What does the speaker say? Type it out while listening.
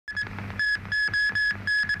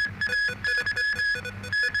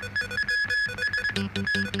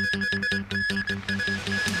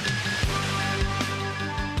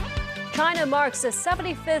China marks the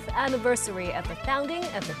 75th anniversary of the founding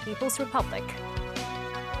of the People's Republic.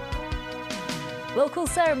 Local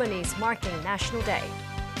ceremonies marking National Day.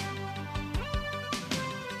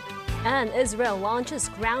 And Israel launches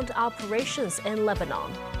ground operations in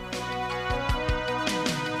Lebanon.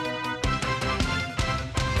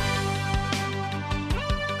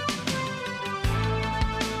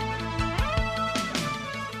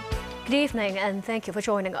 Good evening and thank you for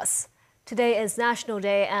joining us. Today is National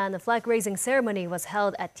Day and the flag-raising ceremony was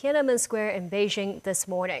held at Tiananmen Square in Beijing this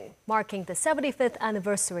morning, marking the 75th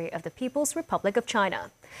anniversary of the People's Republic of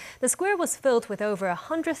China. The square was filled with over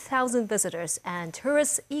 100,000 visitors and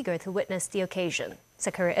tourists eager to witness the occasion.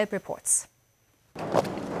 Sakura Ib reports.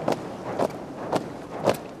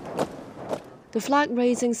 The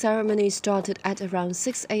flag-raising ceremony started at around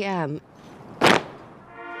 6 a.m.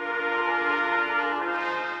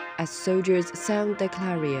 as soldiers sound their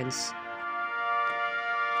clarions.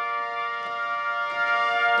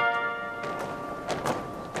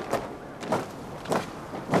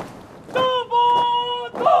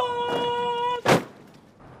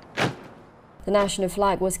 The national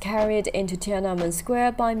flag was carried into Tiananmen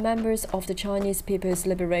Square by members of the Chinese People's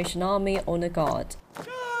Liberation Army on guard.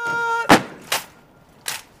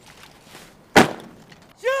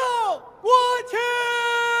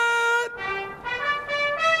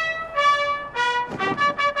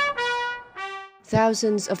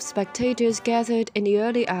 Thousands of spectators gathered in the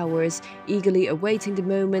early hours, eagerly awaiting the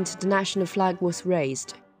moment the national flag was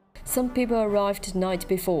raised. Some people arrived the night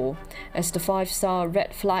before, as the 5-star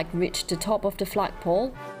red flag reached the top of the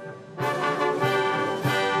flagpole.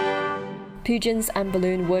 Pigeons and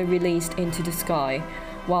balloons were released into the sky,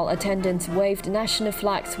 while attendants waved national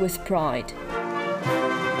flags with pride.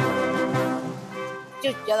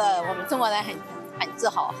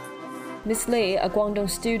 Ms. Li, a Guangdong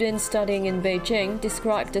student studying in Beijing,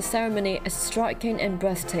 described the ceremony as striking and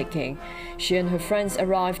breathtaking. She and her friends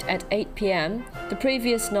arrived at 8 p.m. the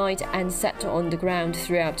previous night and sat on the ground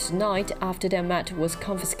throughout the night after their mat was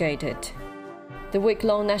confiscated. The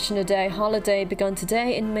week-long National Day holiday began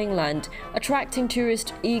today in mainland, attracting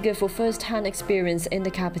tourists eager for first-hand experience in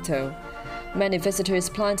the capital. Many visitors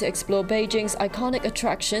plan to explore Beijing's iconic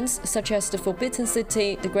attractions such as the Forbidden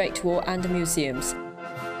City, the Great Wall and the museums.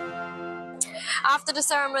 After the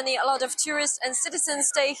ceremony, a lot of tourists and citizens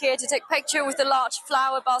stay here to take pictures with the large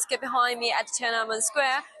flower basket behind me at Tiananmen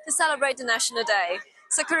Square to celebrate the National Day.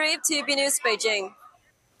 Sakura Ib, TVB News, Beijing.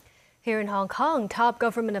 Here in Hong Kong, top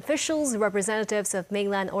government officials, representatives of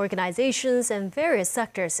mainland organizations and various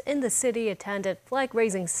sectors in the city attended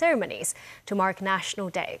flag-raising ceremonies to mark National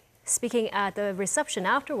Day. Speaking at the reception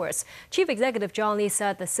afterwards, Chief Executive John Lee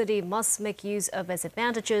said the city must make use of its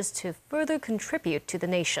advantages to further contribute to the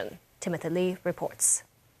nation. Timothy Lee reports.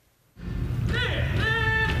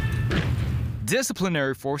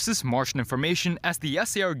 Disciplinary forces marched in formation as the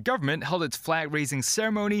SAR government held its flag-raising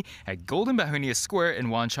ceremony at Golden Begonia Square in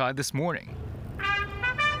Wan Chai this morning.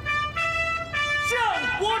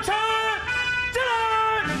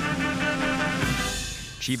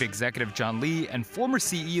 Chief Executive John Lee and former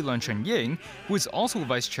CE Leung Chun-ying, who is also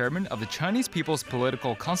vice chairman of the Chinese People's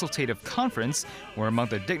Political Consultative Conference, were among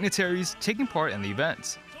the dignitaries taking part in the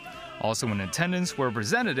event. Also in attendance were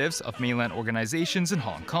representatives of mainland organizations in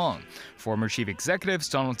Hong Kong, former chief executives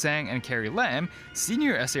Donald Tsang and Carrie Lam,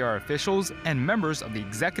 senior SAR officials, and members of the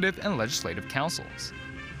executive and legislative councils.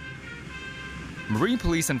 Marine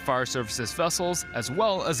police and fire services vessels, as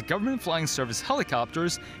well as government flying service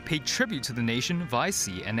helicopters, paid tribute to the nation via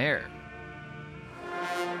sea and air.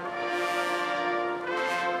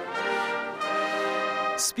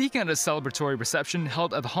 Speaking at a celebratory reception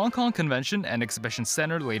held at the Hong Kong Convention and Exhibition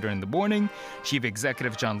Center later in the morning, Chief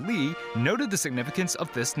Executive John Lee noted the significance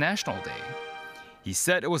of this National Day. He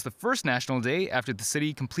said it was the first National Day after the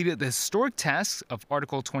city completed the historic tasks of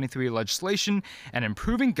Article 23 legislation and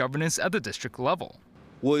improving governance at the district level.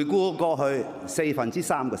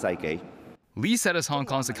 Lee said as Hong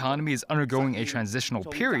Kong's economy is undergoing a transitional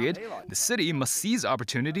period, the city must seize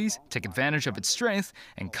opportunities, take advantage of its strength,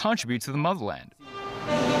 and contribute to the motherland.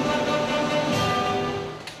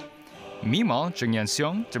 Meanwhile, Zheng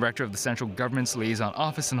Yanxiong, director of the Central Government's Liaison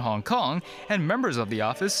Office in Hong Kong, and members of the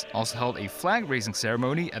office also held a flag-raising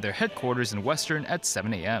ceremony at their headquarters in Western at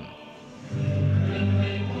 7 a.m.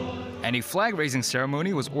 And a flag-raising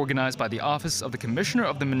ceremony was organized by the Office of the Commissioner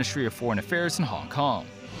of the Ministry of Foreign Affairs in Hong Kong.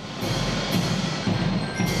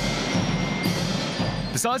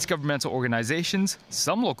 Besides governmental organizations,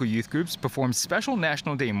 some local youth groups performed special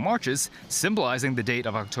National Day marches symbolizing the date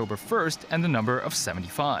of October 1st and the number of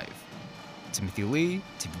 75. Timothy Lee,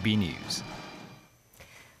 TVB News.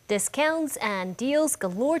 Discounts and deals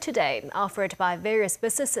galore today, offered by various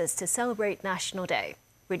businesses to celebrate National Day.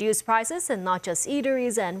 Reduced prices in not just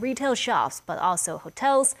eateries and retail shops, but also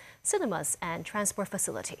hotels, cinemas, and transport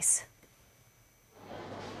facilities.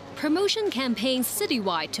 Promotion campaigns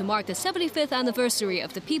citywide to mark the 75th anniversary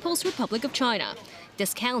of the People's Republic of China.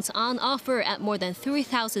 Discounts on offer at more than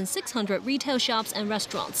 3,600 retail shops and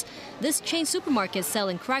restaurants. This chain supermarket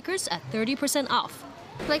selling crackers at 30% off.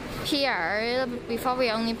 Like here, before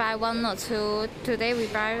we only buy 1 or 2. Today we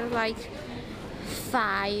buy like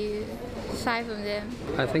five of them.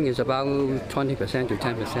 I think it's about 20% to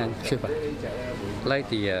 10% cheaper. Like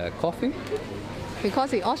the coffee.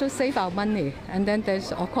 Because it also save our money, and then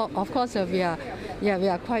there's of course we are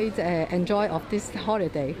quite enjoy of this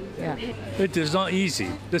holiday. Yeah. It is not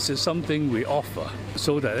easy. This is something we offer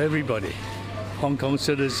so that everybody, Hong Kong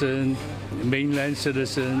citizen, mainland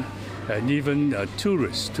citizen, and even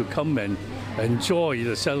tourists to come and enjoy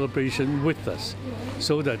the celebration with us,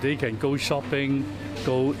 so that they can go shopping,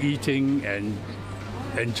 go eating, and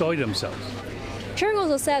enjoy themselves. Chung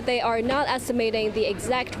also said they are not estimating the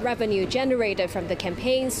exact revenue generated from the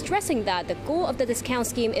campaign, stressing that the goal of the discount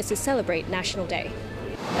scheme is to celebrate National Day.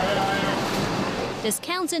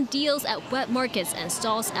 Discounts and deals at wet markets and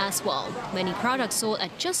stalls as well. Many products sold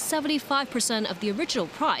at just 75% of the original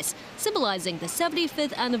price, symbolizing the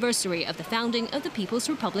 75th anniversary of the founding of the People's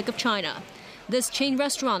Republic of China. This chain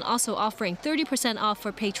restaurant also offering 30% off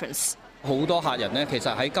for patrons.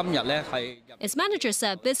 Its manager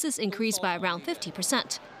said business increased by around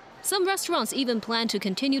 50%. Some restaurants even plan to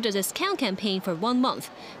continue the discount campaign for 1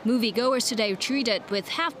 month. Moviegoers today treated with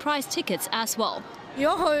half-price tickets as well.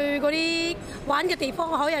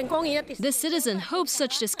 This citizen hopes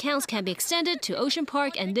such discounts can be extended to Ocean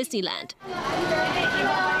Park and Disneyland.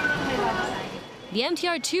 The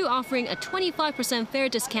MTR 2 offering a 25% fare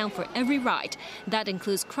discount for every ride. That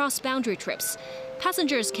includes cross-boundary trips.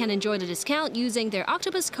 Passengers can enjoy the discount using their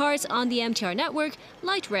Octopus cards on the MTR network,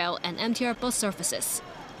 light rail, and MTR bus services.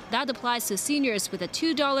 That applies to seniors with a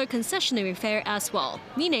 $2 concessionary fare as well,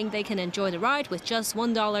 meaning they can enjoy the ride with just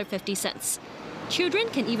 $1.50. Children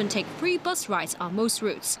can even take free bus rides on most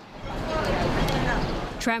routes.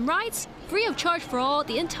 Tram rides, free of charge for all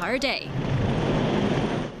the entire day.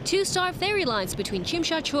 2-star ferry lines between Tsim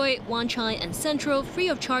Sha Tsui, Wan Chai, and Central free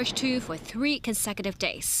of charge too for 3 consecutive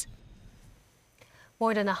days.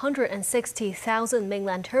 More than 160,000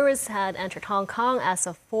 mainland tourists had entered Hong Kong as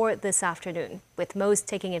of 4 this afternoon, with most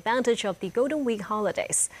taking advantage of the Golden Week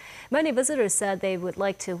holidays. Many visitors said they would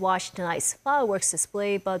like to watch tonight's fireworks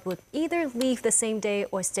display, but would either leave the same day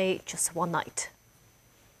or stay just 1 night.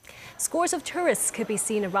 Scores of tourists could be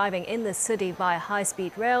seen arriving in the city via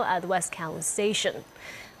high-speed rail at the West Kowloon Station.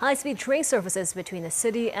 High-speed train services between the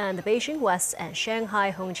city and the Beijing West and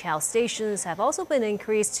Shanghai Hongqiao stations have also been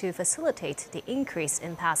increased to facilitate the increase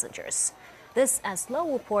in passengers. This as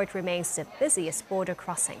Lo Port remains the busiest border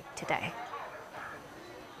crossing today.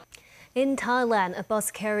 In Thailand, a bus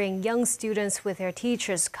carrying young students with their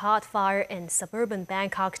teachers caught fire in suburban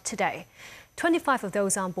Bangkok today. 25 of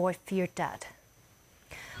those on board feared death.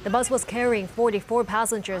 The bus was carrying 44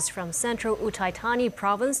 passengers from central Uthai Thani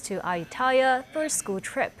province to Ayutthaya for a school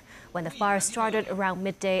trip when the fire started around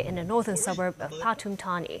midday in the northern suburb of Pathum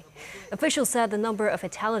Thani. Officials said the number of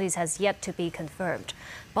fatalities has yet to be confirmed,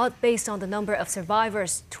 but based on the number of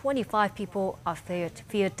survivors, 25 people are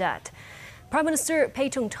feared dead. Prime Minister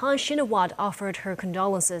Paetongtarn Shinawatra offered her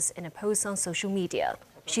condolences in a post on social media.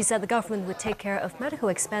 She said the government would take care of medical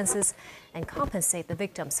expenses and compensate the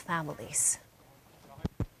victims' families.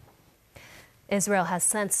 Israel has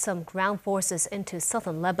sent some ground forces into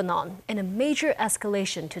southern Lebanon in a major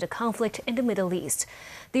escalation to the conflict in the Middle East.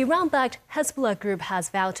 The Iran-backed Hezbollah group has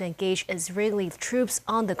vowed to engage Israeli troops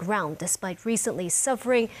on the ground despite recently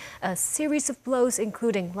suffering a series of blows,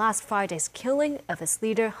 including last Friday's killing of its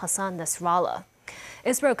leader Hassan Nasrallah.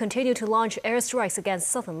 Israel continued to launch airstrikes against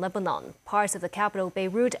southern Lebanon, parts of the capital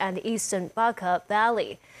Beirut and the eastern Bekaa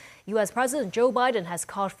Valley. U.S. President Joe Biden has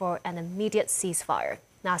called for an immediate ceasefire.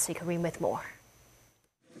 Nasri Karim with more.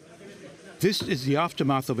 This is the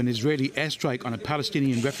aftermath of an Israeli airstrike on a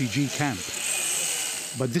Palestinian refugee camp.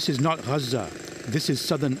 But this is not Gaza. This is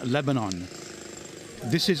southern Lebanon.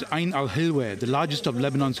 This is Ain al-Hilwa, the largest of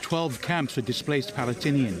Lebanon's 12 camps for displaced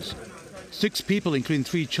Palestinians. 6 people, including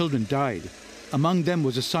 3 children, died. Among them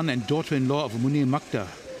was a son and daughter-in-law of Munir Maktar,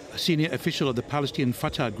 a senior official of the Palestinian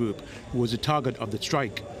Fatah group who was the target of the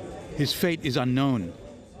strike. His fate is unknown.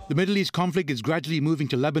 The Middle East conflict is gradually moving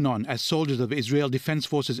to Lebanon as soldiers of Israel Defense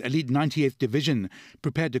Forces Elite 98th Division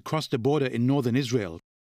prepare to cross the border in northern Israel.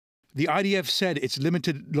 The IDF said its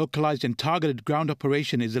limited, localized and targeted ground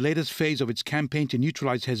operation is the latest phase of its campaign to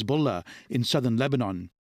neutralize Hezbollah in southern Lebanon.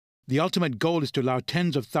 The ultimate goal is to allow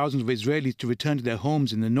tens of thousands of Israelis to return to their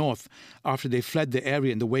homes in the north after they fled the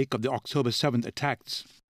area in the wake of the October 7th attacks.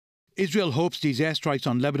 Israel hopes these airstrikes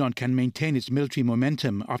on Lebanon can maintain its military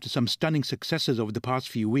momentum after some stunning successes over the past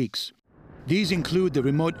few weeks. These include the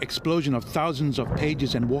remote explosion of thousands of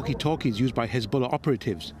pages and walkie-talkies used by Hezbollah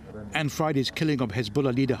operatives, and Friday's killing of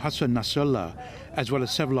Hezbollah leader Hassan Nasrallah, as well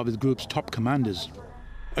as several of his group's top commanders.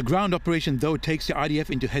 A ground operation, though, takes the IDF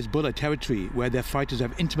into Hezbollah territory, where their fighters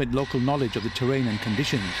have intimate local knowledge of the terrain and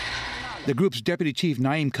conditions. The group's deputy chief,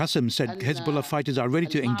 Naim Qassem, said Hezbollah fighters are ready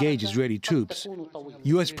to engage Israeli troops.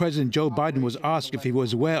 US President Joe Biden was asked if he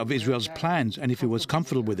was aware of Israel's plans and if he was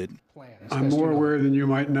comfortable with it. I'm more aware than you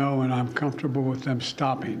might know, and I'm comfortable with them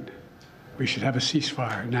stopping. We should have a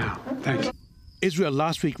ceasefire now. Thank you. Israel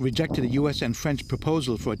last week rejected a US and French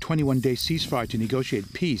proposal for a 21-day ceasefire to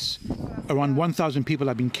negotiate peace. Around 1,000 people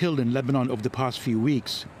have been killed in Lebanon over the past few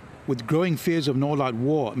weeks. With growing fears of an all-out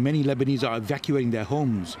war, many Lebanese are evacuating their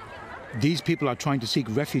homes. These people are trying to seek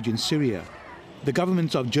refuge in Syria. The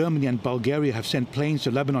governments of Germany and Bulgaria have sent planes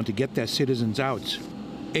to Lebanon to get their citizens out.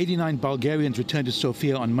 89 Bulgarians returned to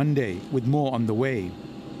Sofia on Monday, with more on the way.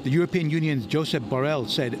 The European Union's Josep Borrell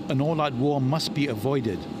said an all-out war must be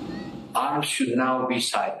avoided. Arms should now be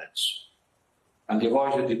silenced, and the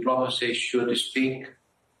voice of diplomacy should speak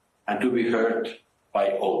and to be heard by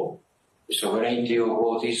all. The sovereignty of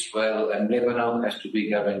both Israel and Lebanon has to be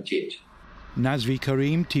guaranteed. Nazvi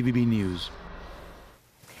Karim, TVB News.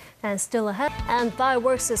 And still ahead, and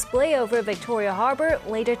fireworks display over Victoria Harbour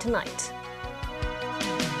later tonight.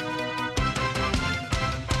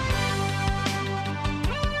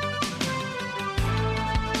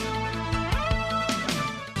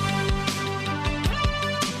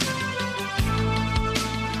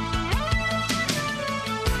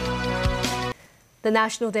 The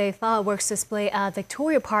National Day fireworks display at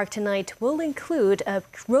Victoria Park tonight will include a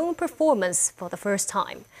drone performance for the first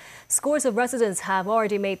time. Scores of residents have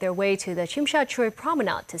already made their way to the Chimsha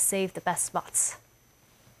Promenade to save the best spots.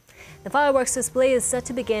 The fireworks display is set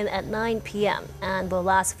to begin at 9 p.m. and will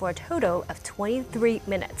last for a total of 23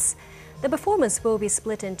 minutes. The performance will be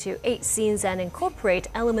split into 8 scenes and incorporate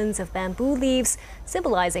elements of bamboo leaves,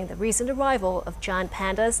 symbolizing the recent arrival of giant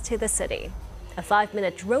pandas to the city. A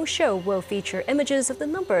 5-minute drone show will feature images of the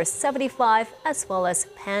number 75 as well as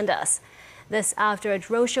pandas. This after a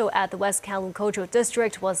drone show at the West Kowloon Cultural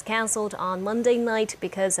District was cancelled on Monday night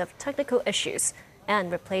because of technical issues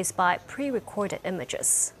and replaced by pre-recorded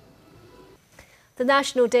images. The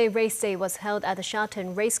National Day Race Day was held at the Sha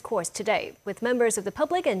Tin Racecourse today, with members of the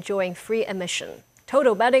public enjoying free admission.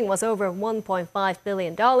 Total betting was over $1.5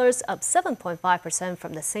 billion, up 7.5%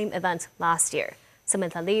 from the same event last year.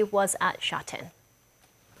 Samantha Lee was at Sha Tin.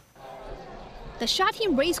 The Sha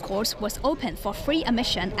Tin Racecourse was open for free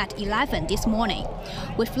admission at 11 this morning,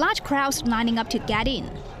 with large crowds lining up to get in.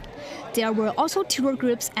 There were also tour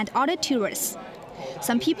groups and other tourists.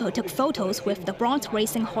 Some people took photos with the bronze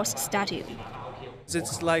racing horse statue.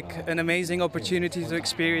 It's like an amazing opportunity to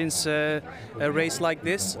experience a race like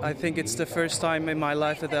this. I think it's the first time in my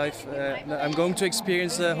life that I'm going to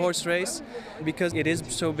experience a horse race because it is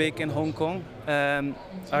so big in Hong Kong.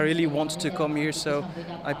 I really want to come here, so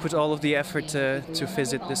I put all of the effort to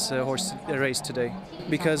visit this horse race today.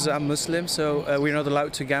 Because I'm Muslim, so we're not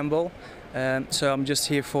allowed to gamble. So I'm just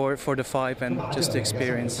here for the vibe and just the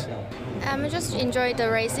experience. I just enjoyed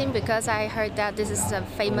the racing because I heard that this is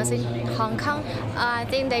famous in Hong Kong. I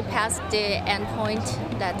think they passed the end point.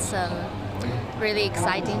 That's really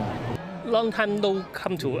exciting. Long time no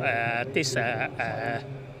come to this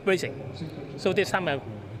racing, so this time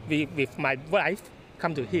with my wife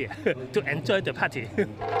come to here to enjoy the party.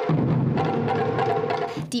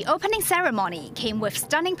 The opening ceremony came with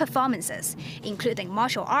stunning performances, including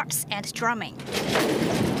martial arts and drumming.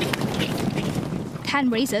 10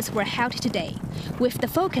 races were held today, with the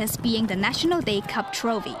focus being the National Day Cup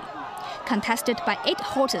trophy, contested by 8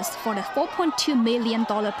 horses for the $4.2 million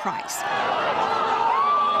prize.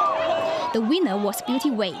 The winner was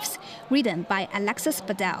Beauty Waves, ridden by Alexis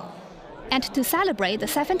Badel. And to celebrate the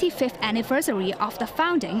 75th anniversary of the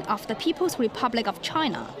founding of the People's Republic of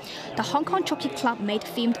China, the Hong Kong Jockey Club made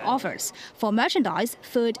themed offers for merchandise,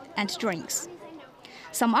 food, and drinks.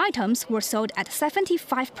 Some items were sold at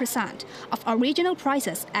 75% of original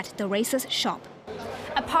prices at the races shop.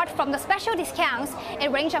 Apart from the special discounts, a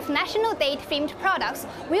range of National Day-themed products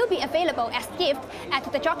will be available as gifts at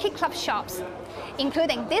the Jockey Club shops,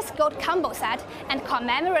 including this gold combo set and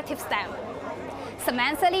commemorative stamp.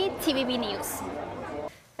 Samantha Lee, TVB News.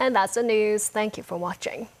 And that's the news. Thank you for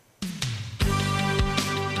watching.